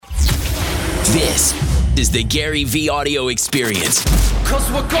This is the Gary V audio experience.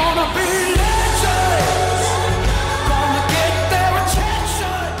 'Cause we're gonna be legends. Gonna get their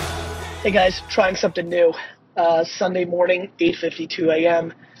attention. Hey guys, trying something new. Sunday morning, 8:52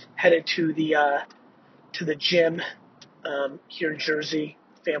 a.m. Headed to the gym here in Jersey.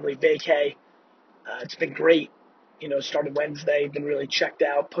 Family vacay. It's been great. Started Wednesday. Been really checked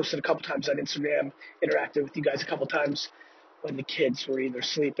out. Posted a couple times on Instagram. Interacted with you guys a couple times when the kids were either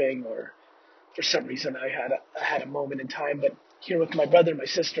sleeping or for some reason I had a moment in time. But here with my brother, my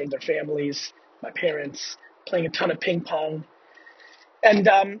sister, their families, my parents, playing a ton of ping pong, and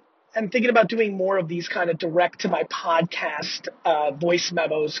I'm thinking about doing more of these kind of direct to my podcast voice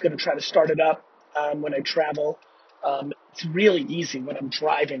memos. Going to try to start it up when I travel. It's really easy when I'm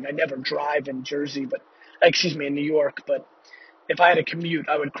driving. I never drive in Jersey, in New York. But if I had a commute,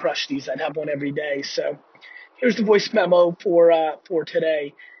 I would crush these. I'd have one every day. So here's the voice memo for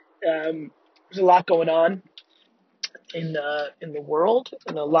today. There's a lot going on in the world,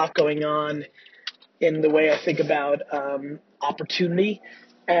 and a lot going on in the way I think about opportunity,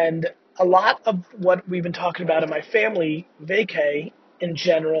 and a lot of what we've been talking about in my family vacay in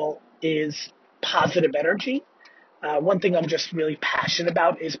general is positive energy. One thing I'm just really passionate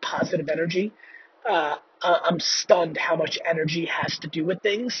about is positive energy. I'm stunned how much energy has to do with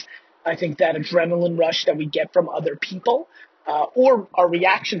things. I think that adrenaline rush that we get from other people, or our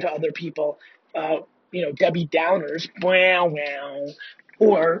reaction to other people, Debbie Downers, wow, wow,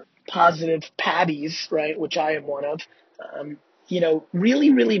 or positive Patties, right, which I am one of,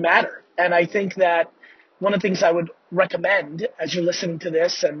 really, really matter. And I think that one of the things I would recommend as you're listening to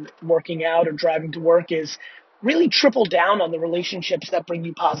this and working out or driving to work is really triple down on the relationships that bring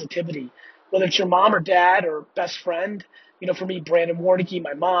you positivity, whether it's your mom or dad or best friend. For me, Brandon Warnicki,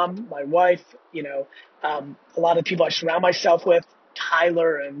 my mom, my wife, a lot of people I surround myself with,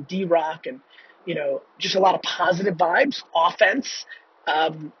 Tyler and D-Rock, and, just a lot of positive vibes, offense.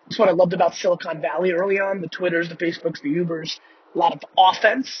 That's what I loved about Silicon Valley early on, the Twitters, the Facebooks, the Ubers, a lot of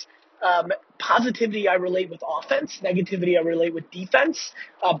offense. Positivity I relate with offense, negativity I relate with defense.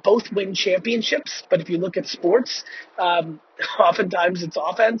 Both win championships, but if you look at sports, oftentimes it's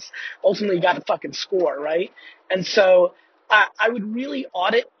offense. Ultimately, you got to fucking score, right? And so I would really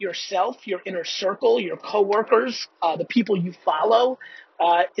audit yourself, your inner circle, your coworkers, the people you follow.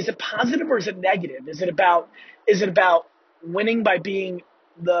 Is it positive or is it negative? Is it about winning by being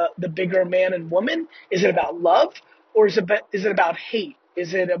the bigger man and woman? Is it about love, or is it about hate?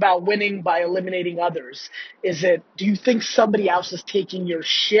 Is it about winning by eliminating others? Do you think somebody else is taking your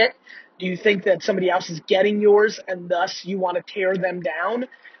shit? Do you think that somebody else is getting yours and thus you want to tear them down?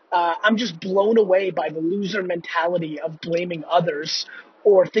 I'm just blown away by the loser mentality of blaming others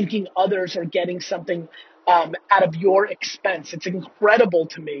or thinking others are getting something out of your expense. It's incredible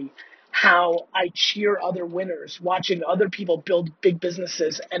to me how I cheer other winners. Watching other people build big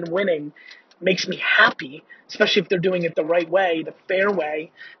businesses and winning makes me happy, especially if they're doing it the right way, the fair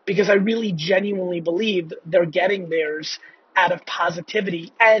way, because I really genuinely believe they're getting theirs out of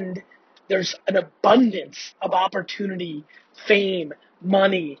positivity, and there's an abundance of opportunity, fame,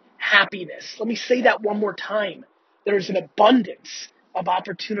 money, happiness. Let me say that one more time. There's an abundance of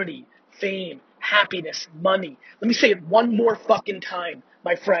opportunity, fame, happiness, money. Let me say it one more fucking time,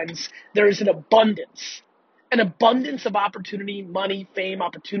 my friends. There is an abundance of opportunity, money, fame,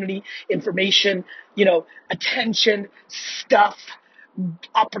 opportunity, information, attention, stuff,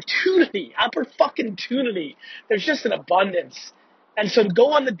 opportunity. There's just an abundance. And so to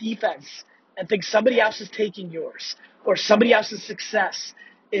go on the defense and think somebody else is taking yours or somebody else's success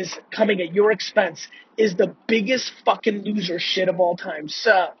is coming at your expense is the biggest fucking loser shit of all time.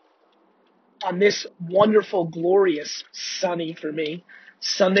 So on this wonderful, glorious, sunny for me,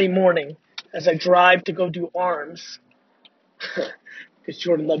 Sunday morning, as I drive to go do arms, because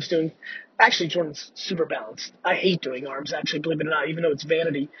Jordan's super balanced. I hate doing arms, actually, believe it or not, even though it's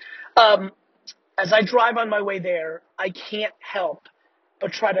vanity. As I drive on my way there, I can't help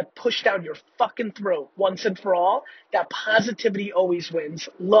but try to push down your fucking throat once and for all that positivity always wins,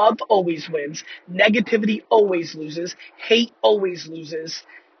 love always wins, negativity always loses, hate always loses,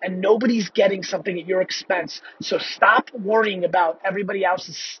 and nobody's getting something at your expense. So stop worrying about everybody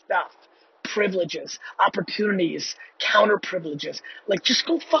else's stuff, privileges, opportunities, counter privileges. Just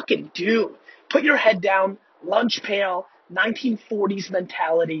go fucking do. Put your head down, lunch pail, 1940s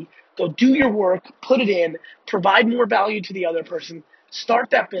mentality. Go do your work, put it in, provide more value to the other person, start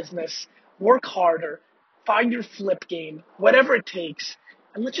that business, work harder, find your flip game, whatever it takes,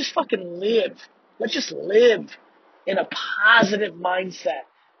 and let's just fucking live. Let's just live in a positive mindset,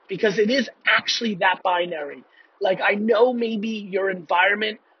 because it is actually that binary. I know maybe your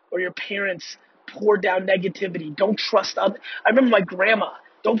environment or your parents pour down negativity. Don't trust others. I remember my grandma,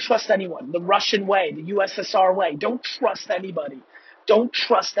 don't trust anyone. The Russian way, the USSR way. Don't trust anybody. Don't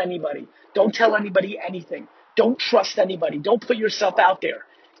trust anybody. Don't tell anybody anything. Don't trust anybody. Don't put yourself out there.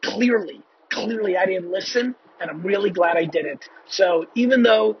 Clearly, I didn't listen, and I'm really glad I didn't. So even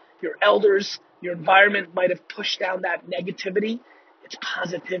though your elders, your environment might have pushed down that negativity, it's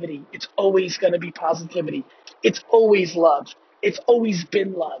positivity. It's always going to be positivity. It's always love. It's always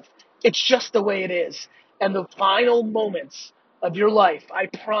been love. It's just the way it is. And the final moments of your life, I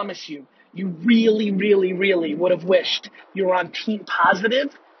promise you, you really, really, really would have wished you were on Team Positive.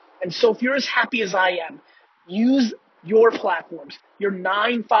 And so if you're as happy as I am, use your platforms, your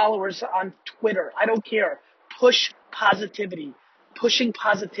 9 followers on Twitter. I don't care. Push positivity, pushing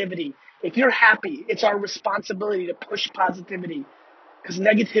positivity. If you're happy, it's our responsibility to push positivity because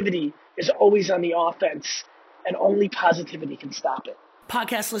negativity is always on the offense and only positivity can stop it.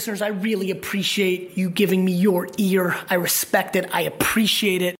 Podcast listeners, I really appreciate you giving me your ear. I respect it. I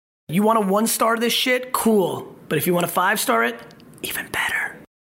appreciate it. You want to 1-star this shit? Cool. But if you want to 5-star it, even better.